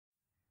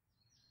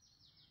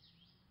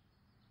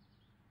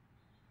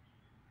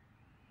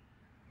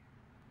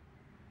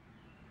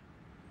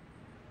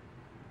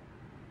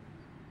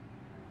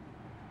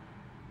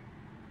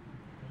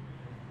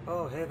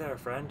Oh, hey there,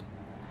 friend.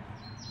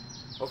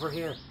 Over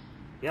here.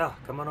 Yeah,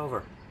 come on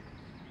over.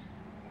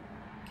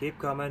 Keep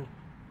coming.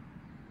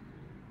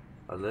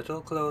 A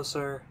little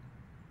closer.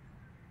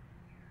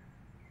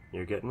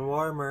 You're getting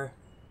warmer.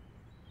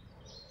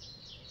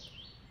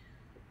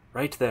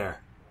 Right there.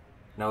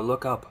 Now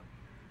look up.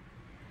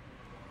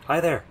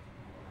 Hi there.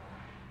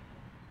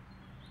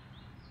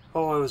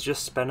 Oh, I was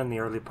just spending the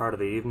early part of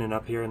the evening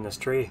up here in this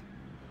tree.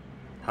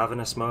 Having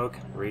a smoke,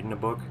 reading a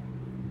book.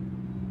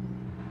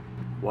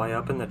 Why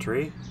up in the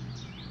tree?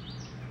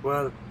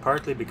 Well,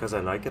 partly because I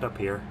like it up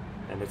here,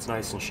 and it's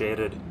nice and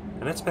shaded,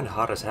 and it's been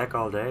hot as heck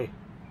all day.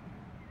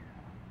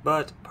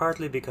 But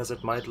partly because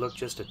it might look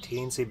just a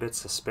teensy bit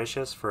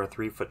suspicious for a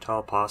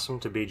 3-foot-tall possum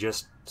to be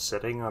just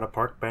sitting on a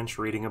park bench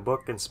reading a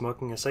book and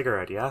smoking a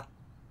cigarette, yeah?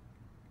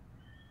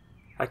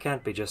 I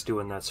can't be just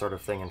doing that sort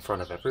of thing in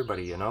front of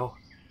everybody, you know?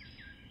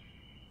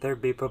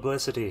 There'd be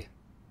publicity,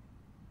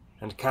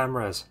 and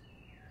cameras,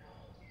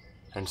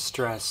 and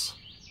stress.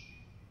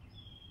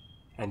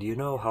 And you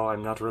know how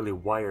I'm not really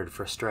wired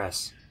for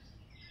stress.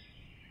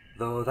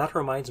 Though that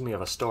reminds me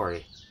of a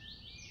story.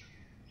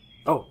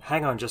 Oh,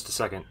 hang on just a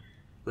second.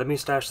 Let me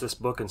stash this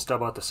book and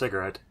stub out the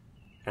cigarette,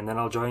 and then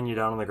I'll join you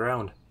down on the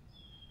ground.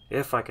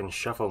 If I can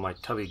shuffle my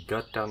tubby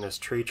gut down this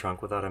tree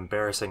trunk without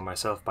embarrassing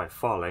myself by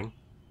falling.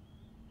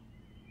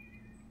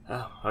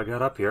 Oh, I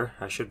got up here.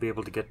 I should be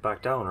able to get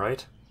back down,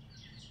 right?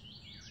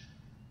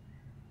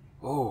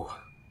 Oh.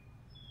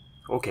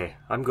 Okay,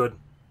 I'm good.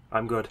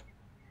 I'm good.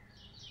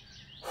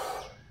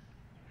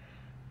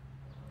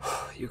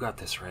 You got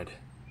this, Red.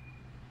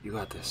 You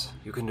got this.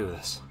 You can do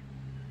this.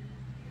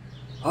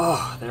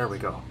 Oh, there we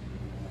go.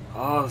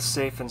 All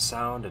safe and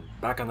sound and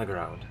back on the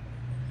ground.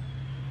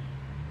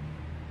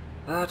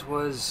 That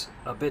was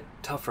a bit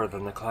tougher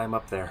than the climb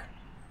up there.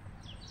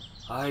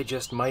 I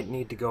just might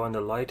need to go on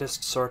the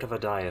lightest sort of a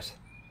diet.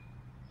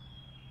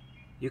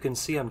 You can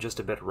see I'm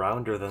just a bit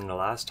rounder than the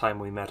last time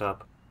we met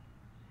up.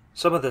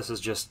 Some of this is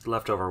just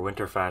leftover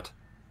winter fat,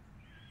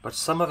 but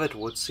some of it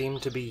would seem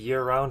to be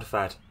year-round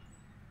fat.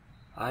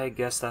 I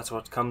guess that's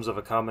what comes of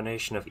a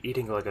combination of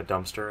eating like a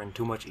dumpster and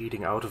too much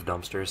eating out of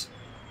dumpsters.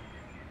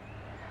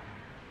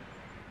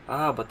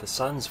 Ah, but the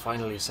sun's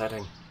finally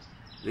setting.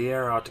 The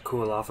air ought to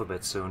cool off a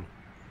bit soon.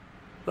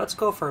 Let's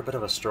go for a bit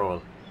of a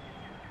stroll.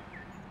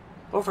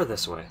 Over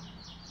this way.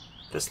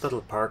 This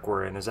little park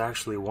we're in is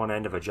actually one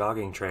end of a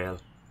jogging trail.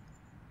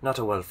 Not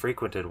a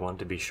well-frequented one,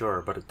 to be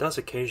sure, but it does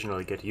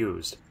occasionally get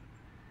used.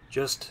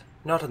 Just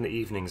not in the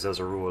evenings as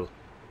a rule.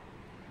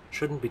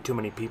 Shouldn't be too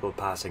many people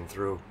passing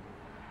through.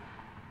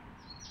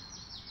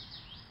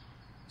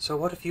 So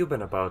what have you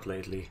been about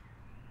lately?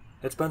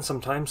 It's been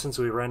some time since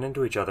we ran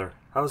into each other.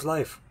 How's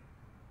life?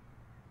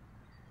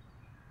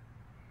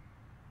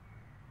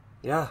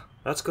 Yeah,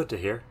 that's good to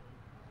hear.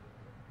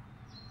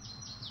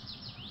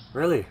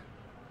 Really?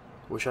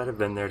 Wish I'd have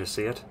been there to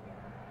see it.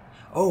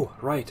 Oh,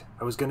 right.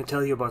 I was going to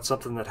tell you about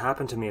something that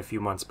happened to me a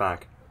few months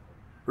back.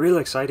 Real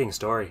exciting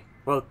story.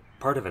 Well,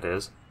 part of it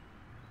is.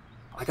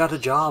 I got a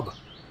job.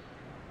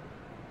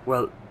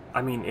 Well,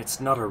 I mean,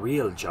 it's not a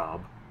real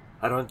job.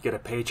 I don't get a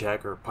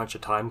paycheck or punch a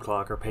time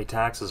clock or pay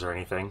taxes or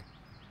anything.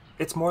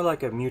 It's more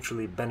like a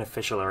mutually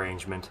beneficial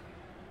arrangement.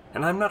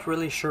 And I'm not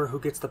really sure who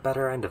gets the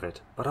better end of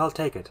it, but I'll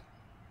take it.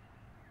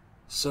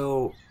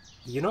 So,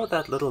 you know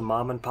that little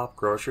mom-and-pop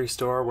grocery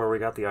store where we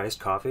got the iced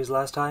coffees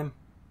last time?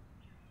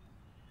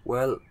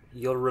 Well,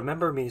 you'll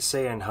remember me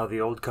saying how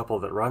the old couple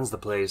that runs the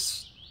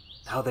place,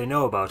 how they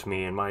know about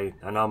me and my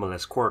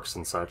anomalous quirks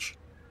and such,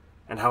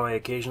 and how I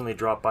occasionally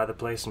drop by the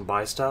place and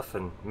buy stuff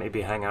and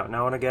maybe hang out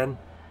now and again?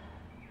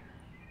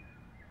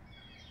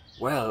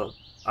 Well,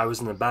 I was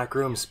in the back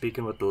room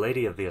speaking with the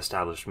lady of the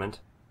establishment,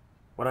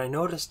 when I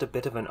noticed a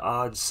bit of an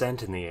odd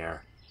scent in the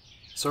air,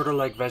 sort of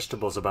like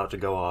vegetables about to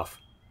go off.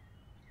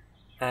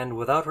 And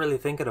without really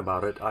thinking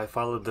about it, I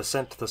followed the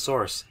scent to the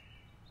source,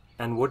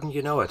 and wouldn't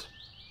you know it,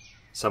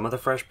 some of the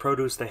fresh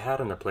produce they had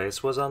in the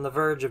place was on the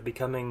verge of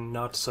becoming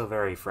not so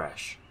very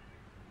fresh.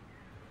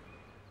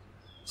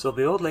 So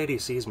the old lady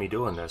sees me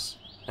doing this,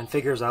 and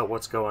figures out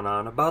what's going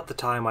on about the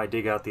time I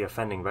dig out the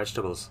offending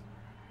vegetables.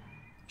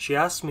 She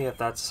asks me if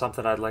that's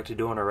something I'd like to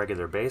do on a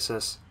regular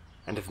basis,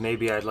 and if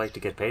maybe I'd like to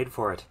get paid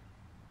for it.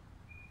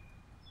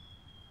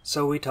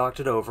 So we talked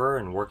it over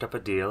and worked up a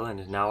deal,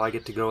 and now I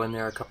get to go in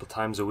there a couple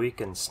times a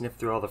week and sniff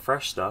through all the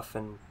fresh stuff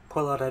and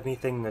pull out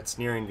anything that's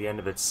nearing the end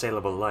of its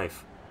saleable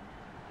life.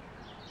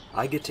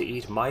 I get to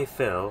eat my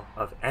fill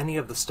of any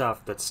of the stuff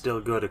that's still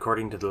good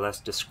according to the less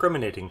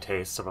discriminating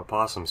tastes of a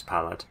possum's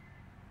palate,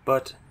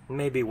 but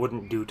maybe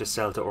wouldn't do to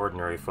sell to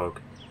ordinary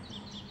folk.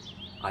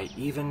 I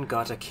even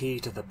got a key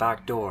to the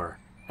back door,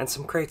 and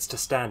some crates to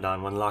stand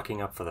on when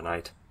locking up for the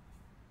night.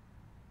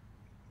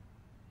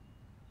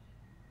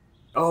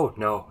 Oh,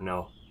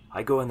 no.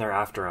 I go in there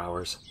after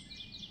hours.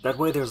 That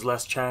way there's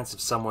less chance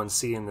of someone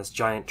seeing this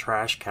giant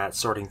trash cat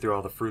sorting through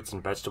all the fruits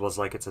and vegetables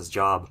like it's his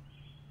job.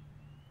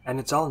 And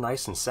it's all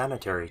nice and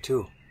sanitary,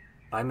 too.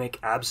 I make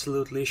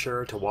absolutely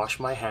sure to wash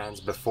my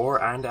hands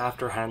before and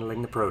after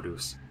handling the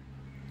produce.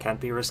 Can't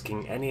be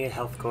risking any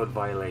health code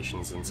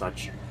violations and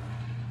such.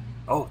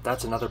 Oh,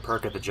 that's another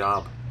perk of the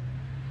job.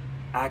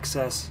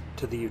 Access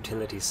to the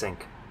utility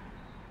sink.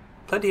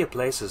 Plenty of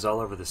places all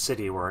over the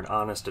city where an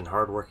honest and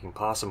hard-working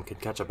possum can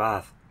catch a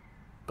bath,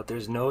 but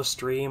there's no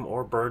stream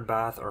or bird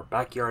bath or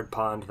backyard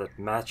pond that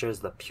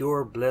matches the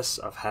pure bliss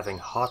of having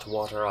hot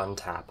water on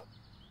tap.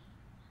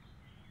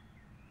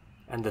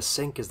 And the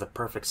sink is the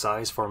perfect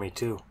size for me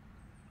too.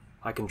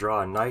 I can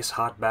draw a nice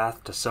hot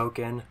bath to soak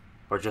in,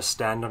 or just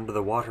stand under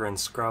the water and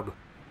scrub.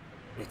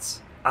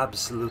 It's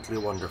absolutely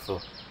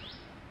wonderful.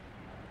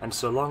 And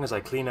so long as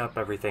I clean up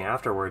everything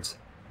afterwards,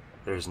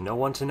 there's no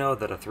one to know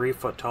that a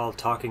 3-foot-tall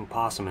talking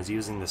possum is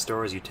using the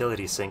store's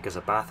utility sink as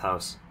a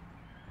bathhouse.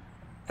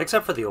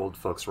 Except for the old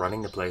folks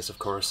running the place, of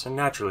course, and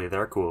naturally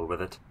they're cool with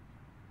it.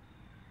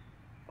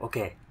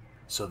 Okay,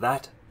 so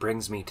that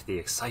brings me to the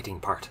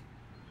exciting part.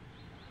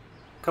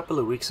 A couple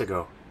of weeks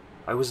ago,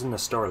 I was in the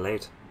store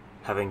late,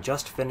 having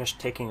just finished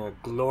taking a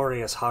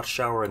glorious hot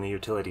shower in the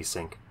utility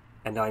sink,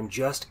 and I'm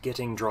just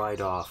getting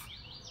dried off,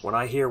 when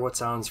I hear what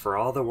sounds for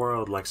all the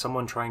world like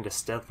someone trying to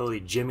stealthily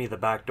jimmy the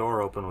back door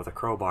open with a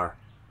crowbar.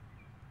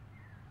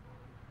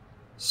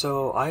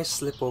 So I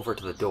slip over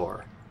to the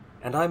door,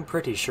 and I'm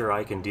pretty sure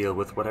I can deal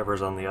with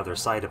whatever's on the other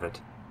side of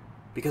it,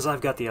 because I've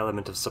got the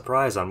element of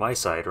surprise on my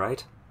side,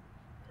 right?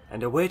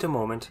 And I wait a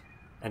moment,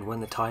 and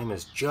when the time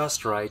is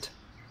just right,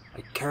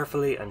 I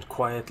carefully and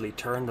quietly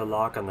turn the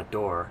lock on the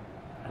door,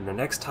 and the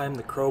next time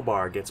the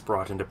crowbar gets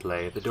brought into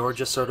play, the door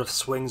just sort of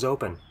swings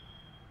open.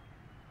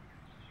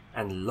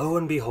 And lo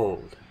and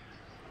behold,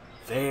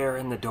 there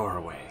in the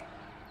doorway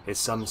is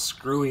some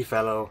screwy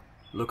fellow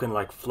looking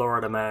like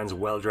Florida man's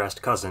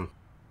well-dressed cousin.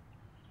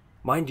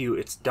 Mind you,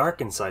 it's dark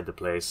inside the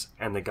place,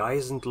 and the guy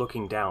isn't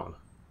looking down,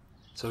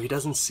 so he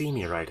doesn't see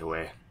me right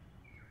away.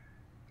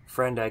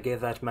 Friend, I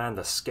gave that man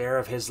the scare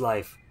of his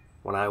life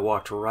when I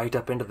walked right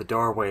up into the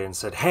doorway and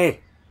said,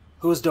 "Hey,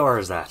 whose door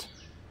is that?"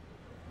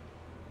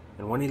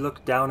 And when he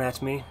looked down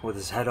at me with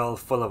his head all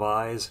full of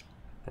eyes,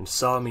 and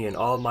saw me in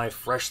all my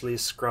freshly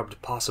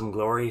scrubbed possum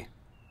glory,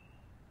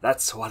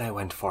 that's when I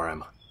went for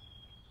him.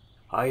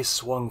 I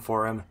swung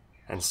for him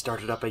and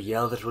started up a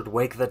yell that would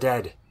wake the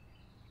dead.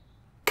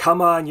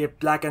 "Come on, you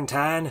black and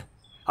tan!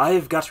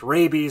 I've got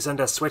rabies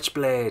and a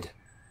switchblade.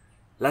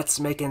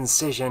 Let's make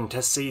incision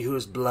to see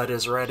whose blood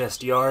is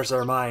reddest, yours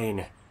or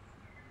mine.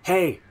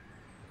 Hey,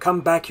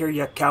 come back here,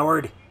 you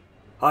coward!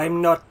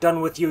 I'm not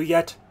done with you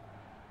yet.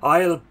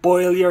 I'll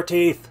boil your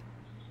teeth.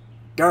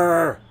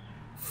 Grr,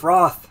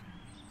 froth,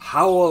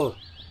 howl,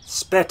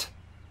 spit,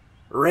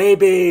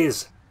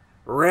 rabies,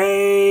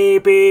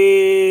 rabies!"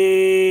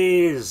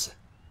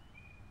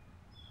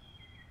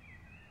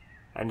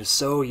 And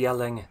so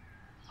yelling,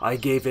 I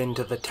gave in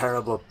to the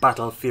terrible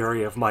battle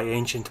fury of my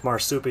ancient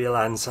marsupial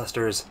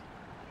ancestors,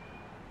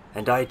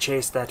 and I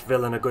chased that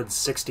villain a good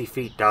 60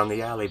 feet down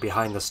the alley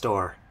behind the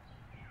store.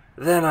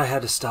 Then I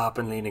had to stop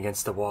and lean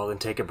against the wall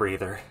and take a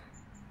breather.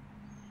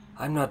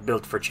 I'm not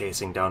built for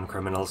chasing down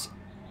criminals.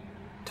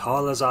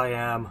 Tall as I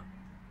am,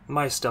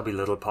 my stubby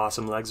little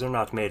possum legs are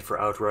not made for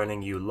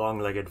outrunning you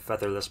long-legged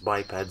featherless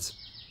bipeds.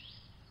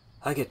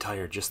 I get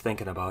tired just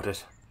thinking about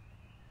it.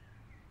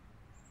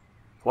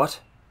 What?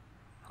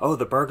 Oh,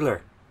 the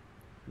burglar.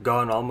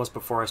 Gone almost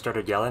before I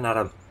started yelling at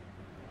him.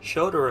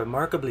 Showed a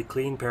remarkably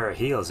clean pair of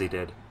heels, he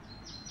did.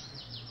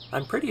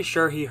 I'm pretty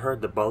sure he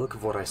heard the bulk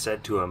of what I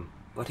said to him,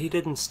 but he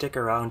didn't stick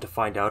around to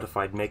find out if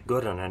I'd make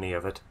good on any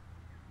of it.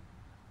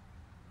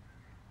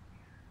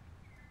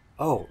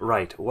 Oh,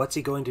 right, what's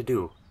he going to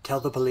do?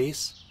 Tell the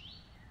police?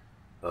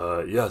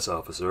 Yes,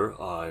 officer.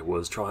 I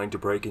was trying to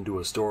break into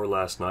a store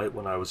last night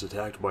when I was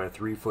attacked by a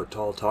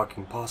 3-foot-tall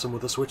talking possum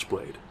with a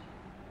switchblade.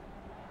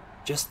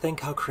 Just think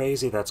how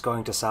crazy that's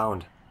going to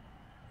sound.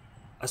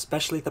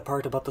 Especially the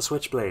part about the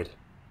switchblade.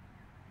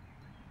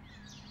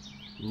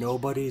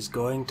 Nobody's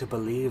going to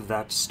believe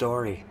that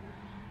story.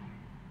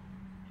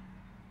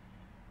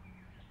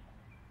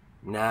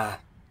 Nah,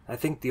 I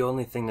think the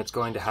only thing that's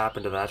going to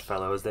happen to that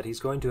fellow is that he's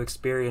going to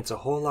experience a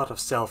whole lot of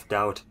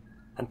self-doubt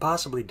and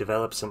possibly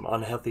develop some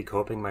unhealthy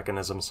coping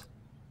mechanisms.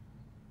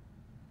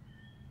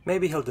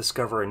 Maybe he'll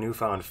discover a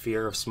newfound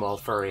fear of small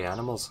furry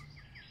animals.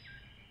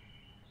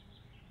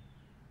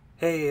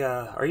 Hey,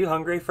 are you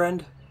hungry,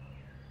 friend?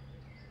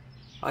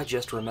 I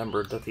just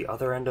remembered that the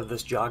other end of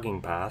this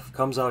jogging path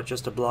comes out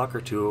just a block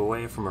or two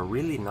away from a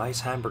really nice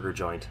hamburger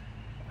joint,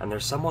 and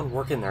there's someone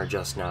working there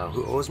just now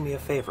who owes me a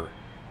favor.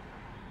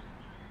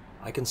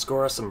 I can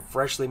score us some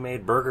freshly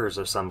made burgers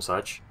or some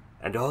such,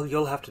 and all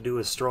you'll have to do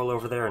is stroll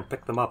over there and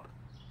pick them up.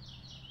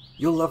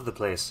 You'll love the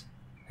place.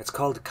 It's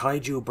called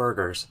Kaiju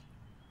Burgers.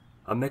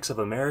 A mix of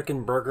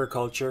American burger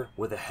culture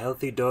with a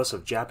healthy dose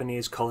of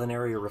Japanese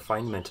culinary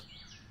refinement.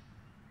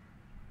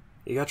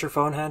 You got your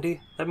phone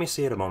handy? Let me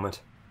see it a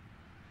moment.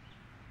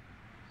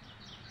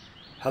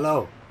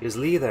 Hello, is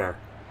Lee there?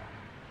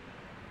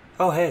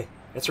 Oh hey,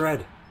 it's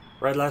Red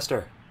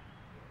Leicester.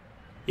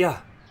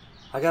 Yeah,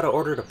 I gotta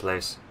order the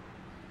place.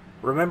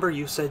 Remember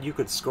you said you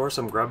could score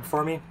some grub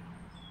for me?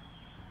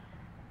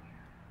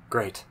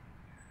 Great.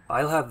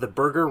 I'll have the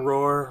burger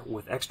roar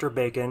with extra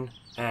bacon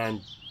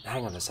and...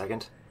 hang on a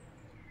second.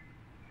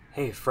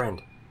 Hey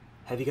friend,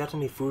 have you got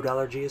any food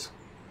allergies?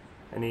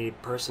 Any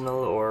personal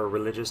or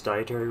religious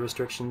dietary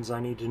restrictions I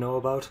need to know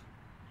about?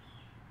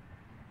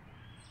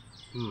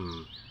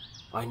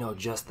 I know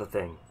just the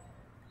thing.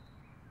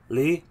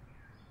 Lee?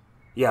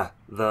 Yeah,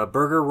 the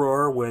burger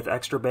roar with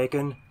extra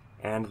bacon,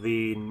 and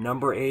the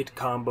number 8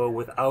 combo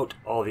without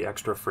all the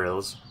extra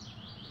frills.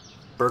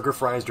 Burger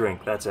fries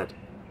drink, that's it.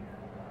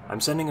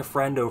 I'm sending a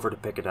friend over to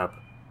pick it up.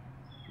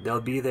 They'll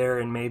be there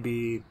in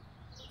maybe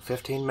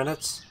 15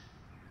 minutes.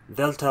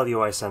 They'll tell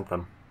you I sent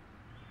them.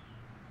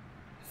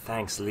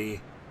 Thanks,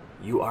 Lee.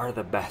 You are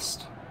the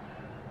best.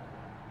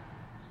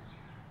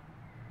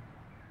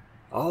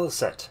 All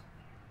set.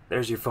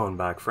 There's your phone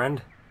back,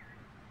 friend.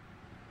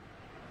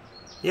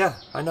 Yeah,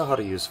 I know how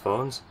to use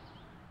phones.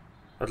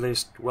 At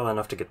least, well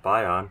enough to get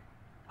by on.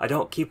 I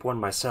don't keep one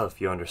myself,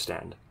 you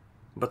understand.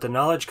 But the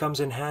knowledge comes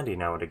in handy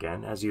now and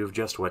again, as you've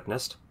just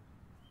witnessed.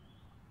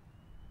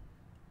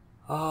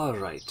 All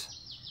right.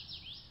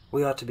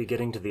 We ought to be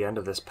getting to the end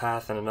of this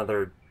path in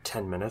another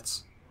 10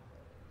 minutes.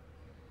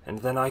 And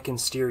then I can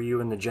steer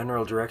you in the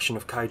general direction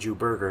of kaiju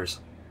burgers.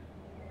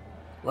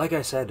 Like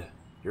I said,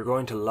 you're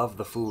going to love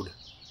the food.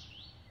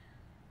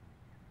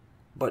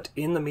 But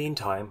in the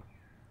meantime,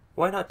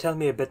 why not tell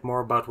me a bit more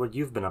about what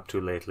you've been up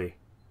to lately?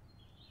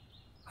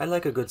 I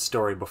like a good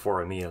story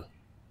before a meal,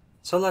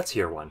 so let's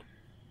hear one.